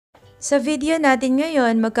Sa video natin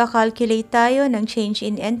ngayon, magkakalculate tayo ng change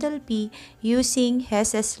in enthalpy using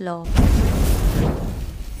Hess's Law.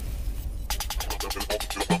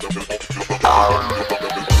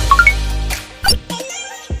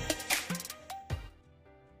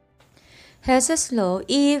 Hess's law,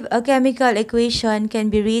 if a chemical equation can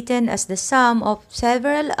be written as the sum of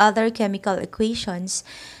several other chemical equations,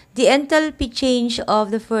 the enthalpy change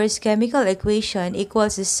of the first chemical equation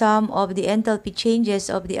equals the sum of the enthalpy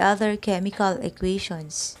changes of the other chemical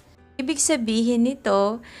equations. Ibig sabihin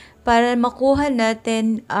nito, para makuha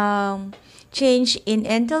natin ang change in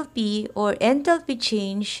enthalpy or enthalpy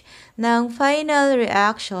change ng final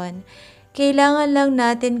reaction, kailangan lang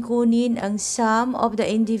natin kunin ang sum of the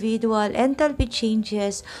individual enthalpy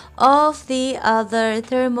changes of the other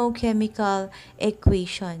thermochemical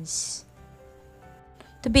equations.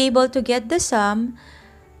 To be able to get the sum,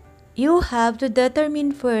 you have to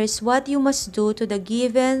determine first what you must do to the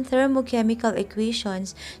given thermochemical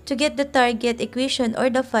equations to get the target equation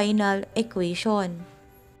or the final equation.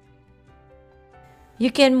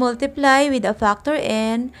 You can multiply with a factor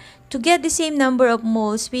n to get the same number of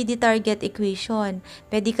moles with the target equation.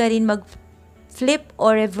 Pwede ka rin mag-flip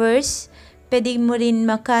or reverse. Pwede mo rin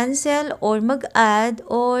mag-cancel or mag-add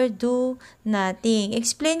or do nothing.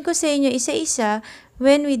 Explain ko sa inyo isa-isa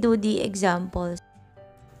when we do the examples.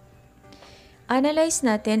 Analyze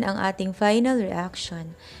natin ang ating final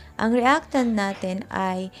reaction. Ang reactant natin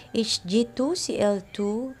ay Hg2Cl2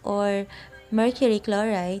 or mercury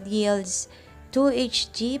chloride yields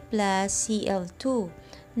 2Hg plus Cl2.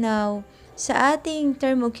 Now, sa ating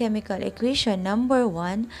thermochemical equation number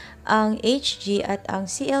 1, ang Hg at ang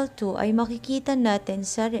Cl2 ay makikita natin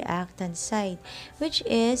sa reactant side, which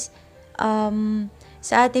is,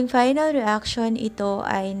 sa ating final reaction, ito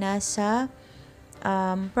ay nasa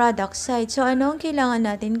product side. So, ano ang kailangan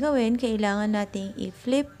natin gawin? Kailangan natin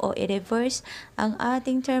i-flip o i-reverse ang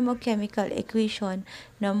ating thermochemical equation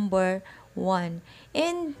number 1.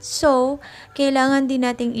 And so, kailangan din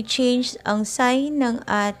nating i-change ang sign ng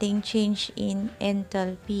ating change in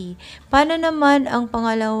enthalpy. Paano naman ang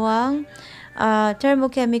pangalawang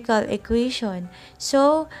thermochemical equation?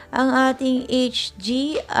 So, ang ating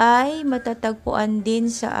Hg ay matatagpuan din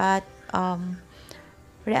sa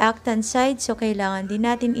reactant side. So, kailangan din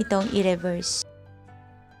natin itong i-reverse.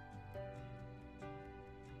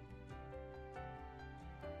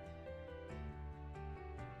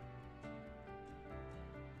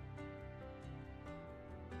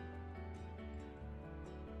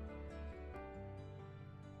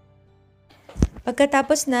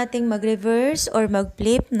 Pagkatapos nating mag-reverse or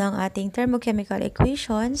mag-flip ng ating thermochemical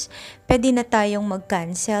equations, pwede na tayong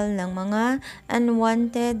mag-cancel ng mga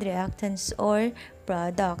unwanted reactants or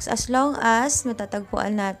products. As long as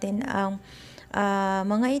matatagpuan natin ang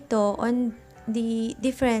mga ito on the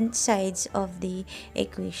different sides of the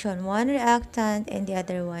equation. One reactant and the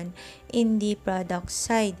other one in the product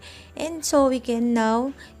side. And so we can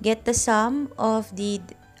now get the sum of the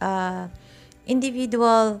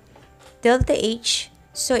individual delta H,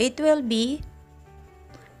 so it will be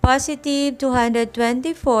positive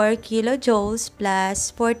 224 kilojoules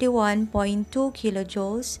plus 41.2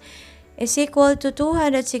 kilojoules is equal to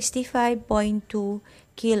 265.2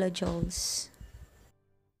 kilojoules.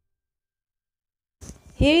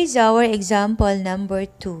 Here is our example number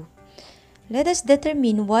 2. Let us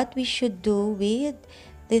determine what we should do with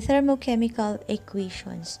the thermochemical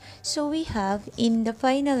equations. So we have in the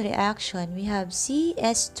final reaction, we have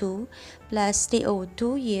CS2 plus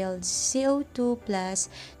CO2 yields CO2 plus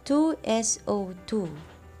 2SO2.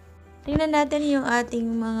 Tingnan natin yung ating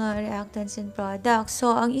mga reactants and products.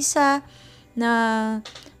 So ang isa na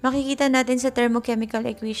makikita natin sa thermochemical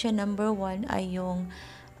equation number 1 ay yung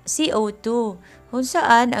CO2, kung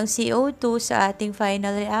saan ang CO2 sa ating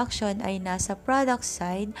final reaction ay nasa product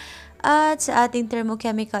side. At sa ating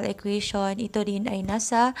thermochemical equation, ito rin ay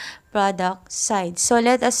nasa product side. So,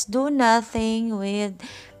 let us do nothing with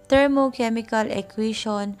thermochemical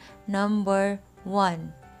equation number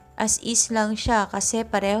 1. As is lang siya kasi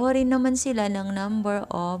pareho rin naman sila ng number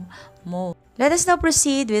of moles. Let us now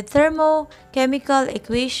proceed with thermochemical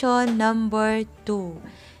equation number 2.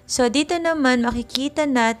 So, dito naman makikita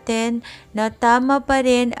natin na tama pa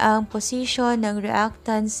rin ang position ng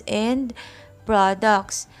reactants and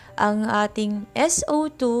products. Ang ating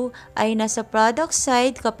SO2 ay nasa product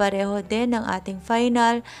side, kapareho din ng ating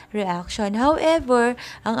final reaction. However,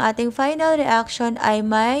 ang ating final reaction ay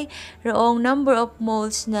mayroong number of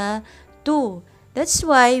moles na 2. That's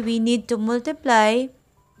why we need to multiply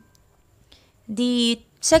the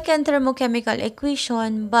second thermochemical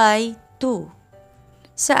equation by 2.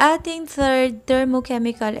 Sa ating third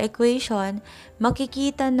thermochemical equation,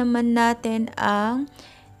 makikita naman natin ang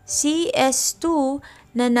CS2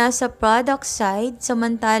 na nasa product side,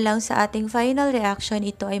 samantalang sa ating final reaction,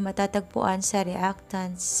 ito ay matatagpuan sa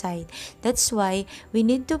reactant side. That's why we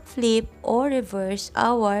need to flip or reverse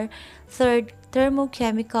our third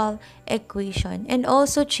thermochemical equation and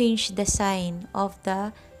also change the sign of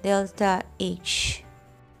the delta H.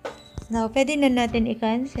 Now, pwede na natin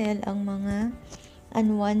i-cancel ang mga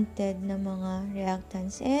unwanted na mga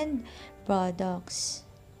reactants and products.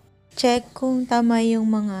 Check kung tama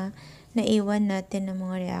yung mga naiwan natin ng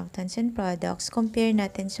mga reactants and products. Compare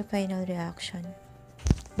natin sa final reaction.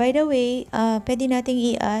 By the way, pwede nating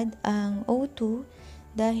i-add ang O2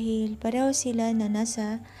 dahil pareho sila na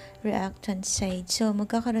nasa reactant side. So,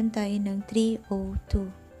 magkakaroon tayo ng 3O2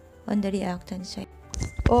 on the reactant side.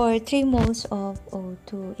 Or 3 moles of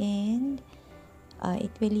O2 and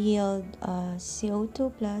it will yield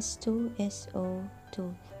CO2 plus 2SO2.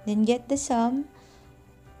 Then get the sum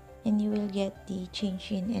and you will get the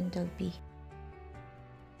change in enthalpy.